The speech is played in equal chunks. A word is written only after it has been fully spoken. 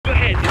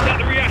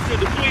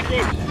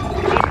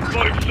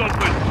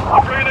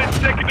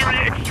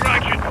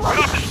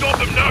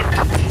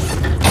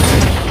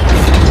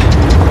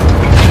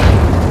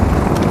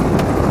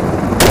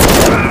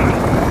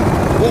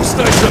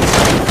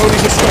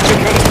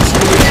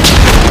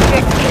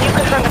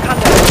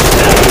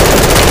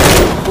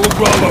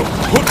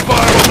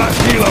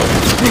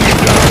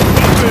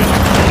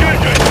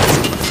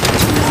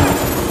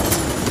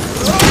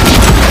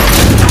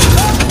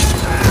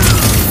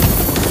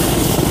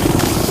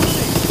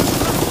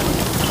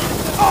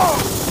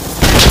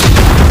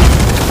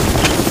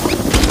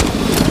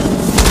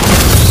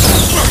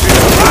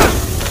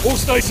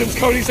stations,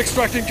 Coney's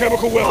extracting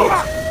chemical weapons.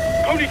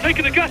 Coney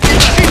taking the gas!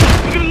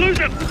 We're gonna lose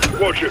him!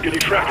 Roger, can you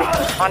track him?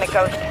 On it,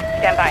 Ghost.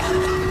 Stand by.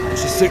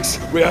 6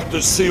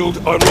 reactors sealed,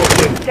 I'm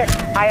locked in. 6.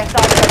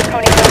 ISR says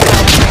Coney goes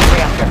down with the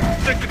reactor.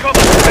 6 to cover,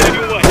 heading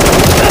your way.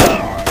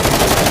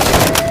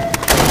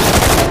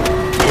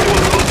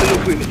 Anyone close to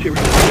nuclear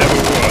material? Never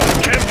work.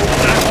 Careful,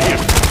 stand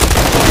here.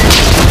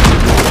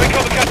 Take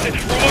cover, Captain.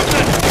 We're almost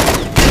there.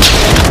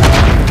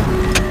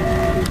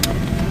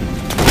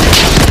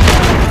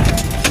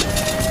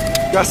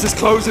 Gas is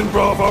closing,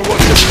 Bravo. Watch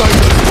your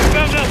statement.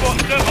 Found that box.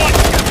 Stand by.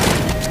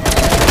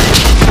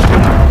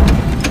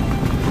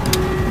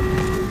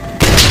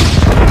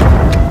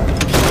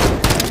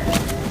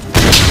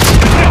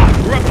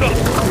 We're up top.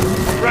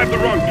 Grab the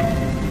rope.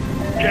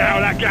 Get out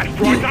of that gas,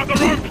 right up the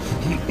rope.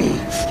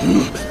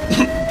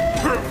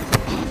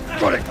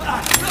 Got it.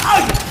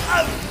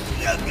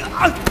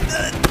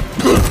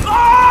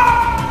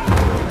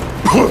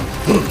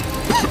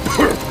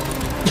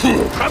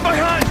 Grab my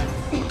hand.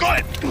 Got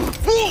it.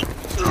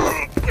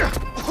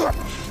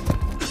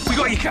 We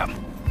got you, Cap.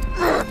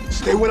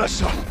 Stay with us,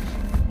 sir.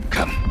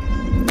 Cap.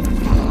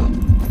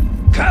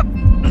 Cap.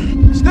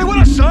 Stay with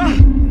us, sir.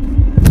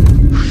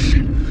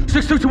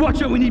 6-2 to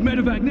watch out. We need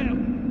medevac now.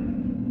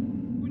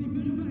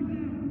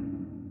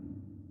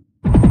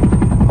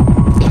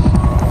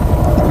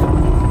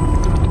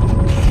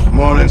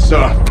 Morning,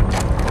 sir.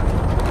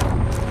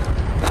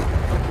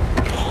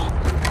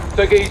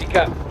 Take it easy,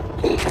 Cap.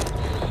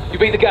 You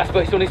beat the gas, but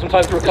you still need some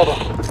time to recover.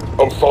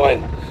 I'm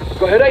fine.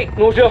 Got a headache,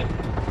 nausea?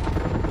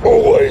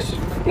 Always.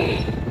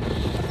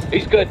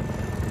 He's good.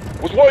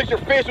 Was worried your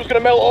face was gonna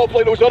melt off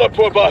like those other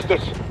poor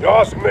bastards. You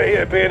ask me,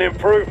 it'd be an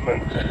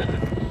improvement.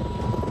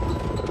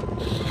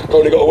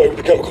 Only got away with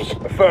the chemicals.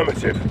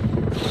 Affirmative.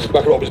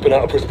 Makarov's been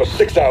out of prison for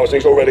 6 hours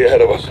and he's already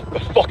ahead of us. The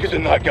fuck is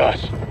in that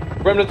gas?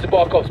 Remnants of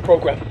Barkov's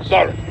program.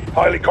 Sir.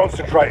 Highly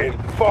concentrated,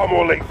 far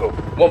more lethal.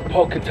 One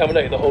pod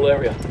contaminated the whole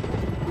area.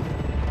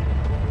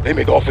 They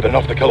made off with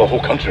enough to kill a whole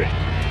country.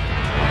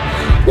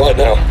 Right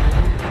now,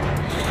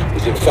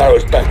 he's in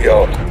Farrow's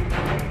backyard.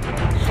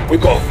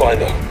 We've got to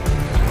find her.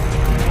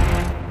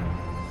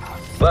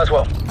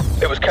 Laswell,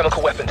 it was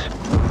chemical weapons.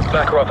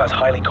 Makarov has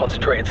highly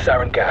concentrated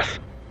sarin gas.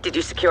 Did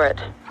you secure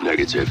it?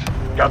 Negative.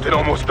 Captain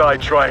almost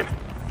died trying.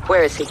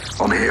 Where is he?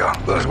 I'm here,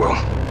 Laswell.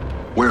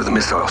 Where are the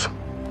missiles?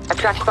 I've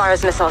tracked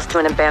Farah's missiles to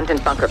an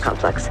abandoned bunker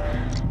complex.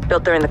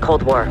 Built during the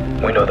Cold War.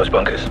 We know those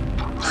bunkers.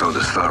 So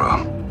does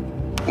Farah.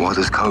 Why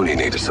does Coney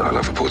need a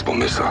silo for portable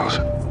missiles?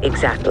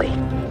 Exactly.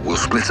 We'll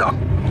split up.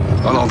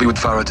 I'll be with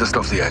Farah just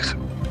off the X.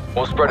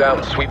 We'll spread out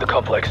and sweep the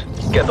complex.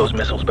 Get those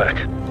missiles back.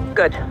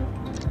 Good.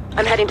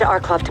 I'm heading to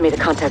Arklov to meet a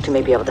contact who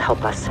may be able to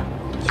help us.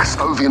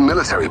 Kastovian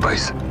military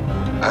base.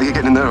 How are you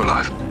getting there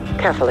alive?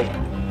 Carefully.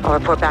 I'll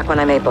report back when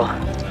I'm able.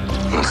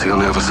 I'll see you on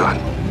the other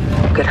side.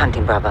 Good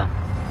hunting, Bravo.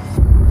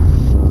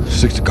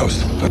 6 to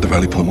Ghost. At the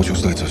Valley Point, what's your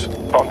status?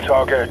 On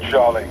target,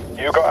 Charlie.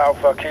 You got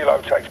Alpha,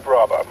 Kilo takes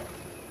Bravo.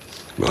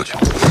 Roger.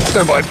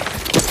 Stand by.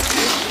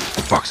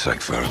 For fuck's sake,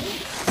 Farah.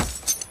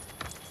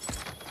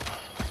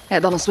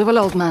 Head on a swivel,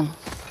 old man.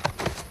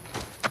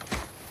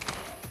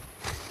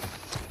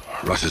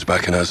 Russia's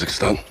back in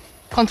Kazakhstan.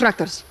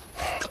 Contractors.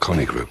 The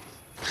Coney Group.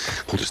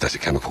 Pulled a stack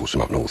of chemicals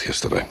from up north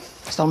yesterday.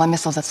 Stole my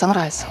missiles at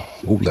sunrise.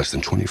 All less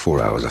than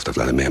 24 hours after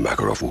Vladimir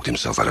Makarov walked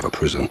himself out of a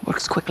prison.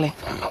 Works quickly.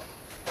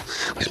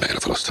 He's making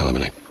up for lost time,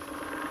 isn't he?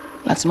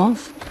 Let's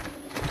move.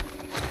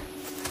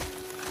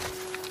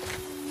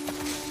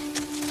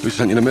 Who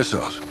sent you the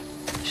missiles?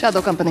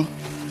 Shadow Company.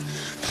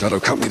 Shadow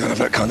Company don't have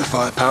that kind of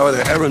firepower.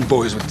 They're errand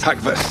boys with tack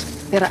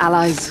vests. They're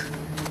allies.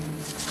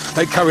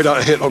 They carried out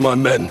a hit on my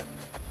men.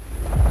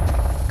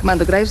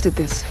 Commander Graves did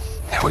this.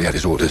 Yeah, well, he had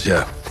his orders,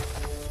 yeah.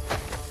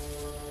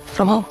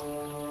 From who?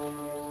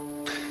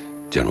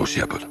 General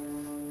Shepard.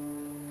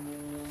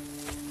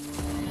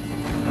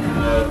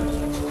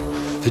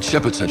 Did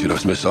Shepard send you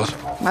those missiles?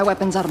 My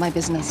weapons are my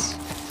business.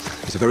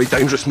 He's a very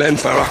dangerous man,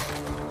 Farah.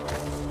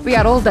 We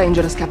are all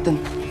dangerous, Captain.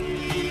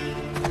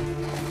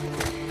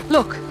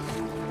 Look.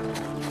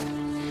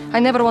 I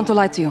never want to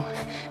lie to you,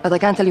 but I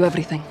can't tell you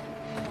everything.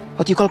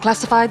 What you call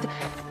classified,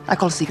 I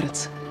call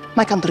secrets.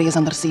 My country is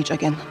under siege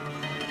again.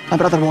 My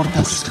brother warned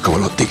us. Just to go a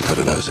lot deeper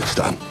than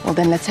Kazakhstan. Well,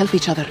 then let's help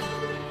each other.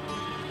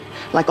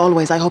 Like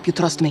always, I hope you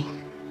trust me.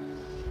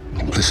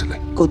 Implicitly.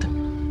 Good.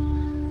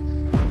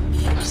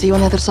 See you on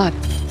the other side.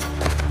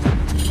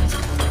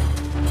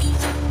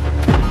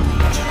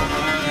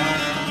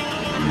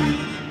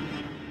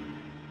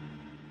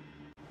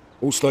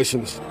 All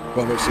stations.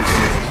 Bravo 6.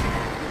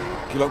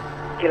 Kilo.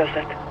 Kilo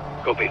set.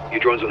 Copy. Your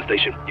drone's on the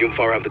station. You and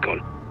Farah have the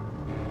con.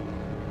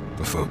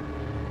 The phone.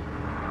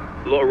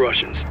 A lot of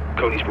Russians.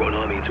 Coney's brought an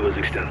army into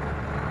Kazakhstan.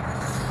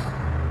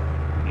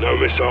 No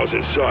missiles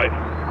in sight.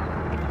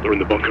 They're in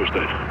the bunkers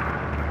then.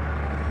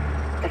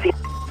 I see.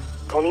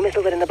 Coney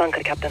missiles are in the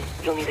bunker, Captain.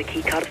 You'll need a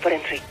key card for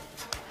entry.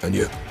 And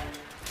you?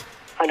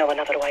 I know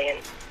another way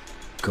in.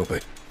 Copy.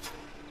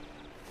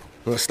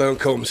 Well, stay on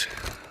comms.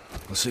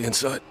 I'll see you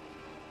inside.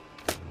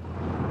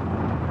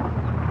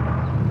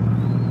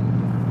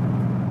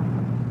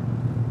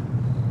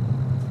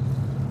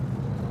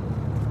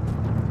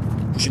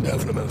 Pushing down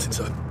from the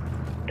mountainside.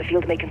 The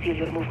field may conceal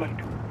your movement.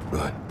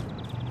 Right.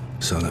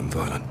 Silent and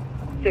violent.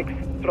 6.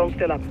 Drone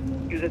still up.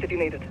 Use it if you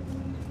need it.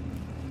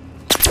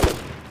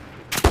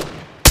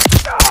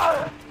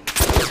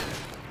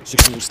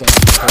 6 all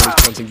stations. County's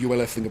planting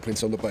ULF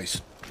fingerprints on the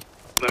base.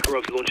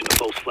 Makarov's launching a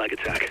false flag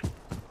attack.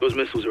 Those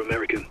missiles are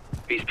American.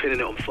 He's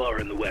pinning it on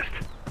Farah in the west.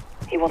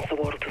 He wants the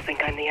world to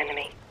think I'm the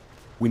enemy.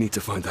 We need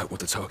to find out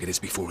what the target is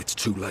before it's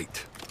too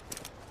late.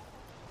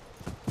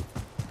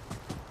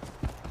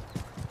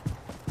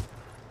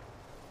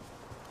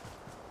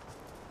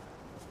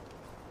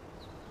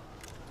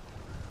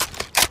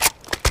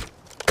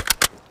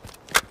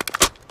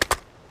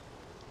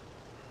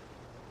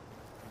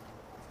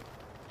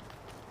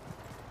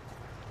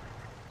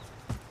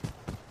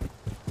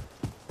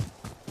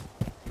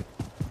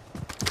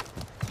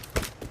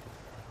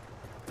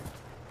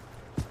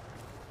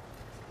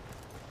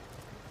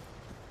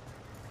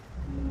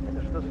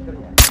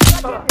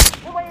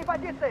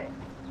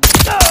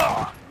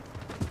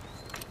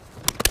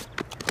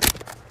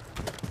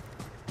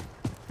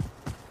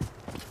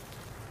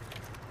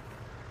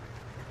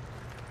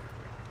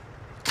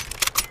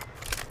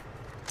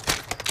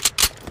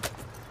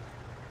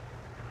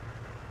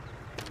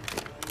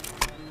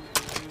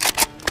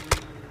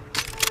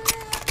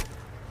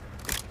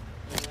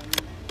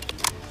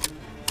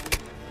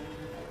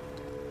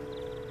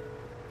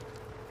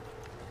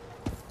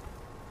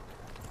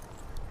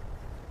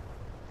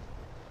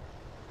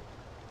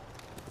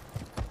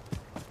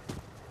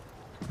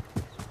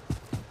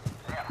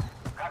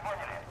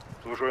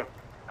 Слушаю.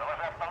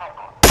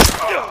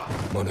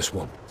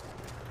 -1.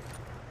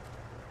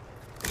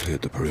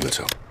 Cleared the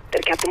perimeter.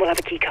 Their captain will have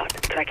a keycard.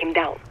 Track him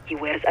down. He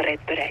wears a red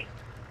beret.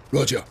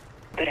 Roger.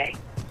 Beret.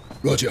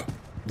 Roger.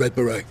 Red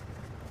beret.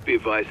 Be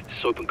advised,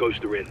 Soap and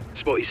Ghost are in.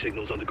 Spotty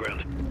signals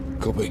underground.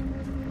 Copy.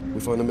 We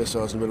find the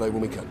missiles and relay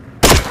when we can.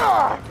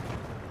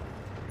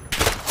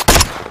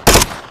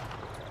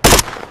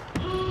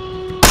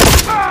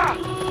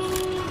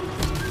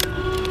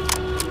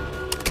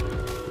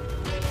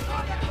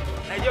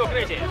 Найди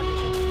укрытие.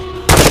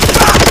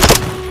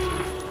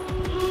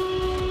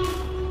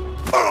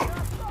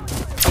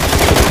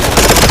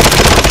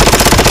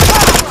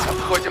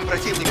 Обходим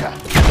противника.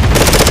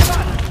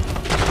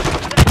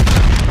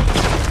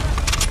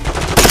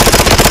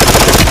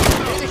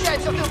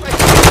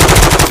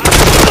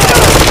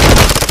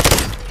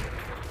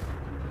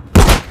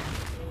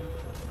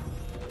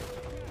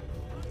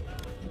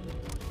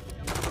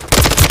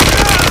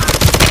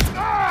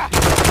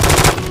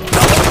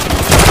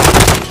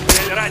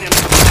 Ранен.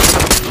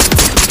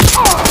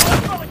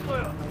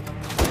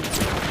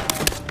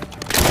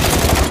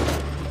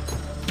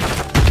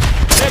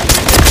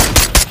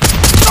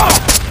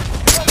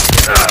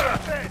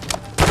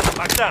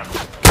 Оксан,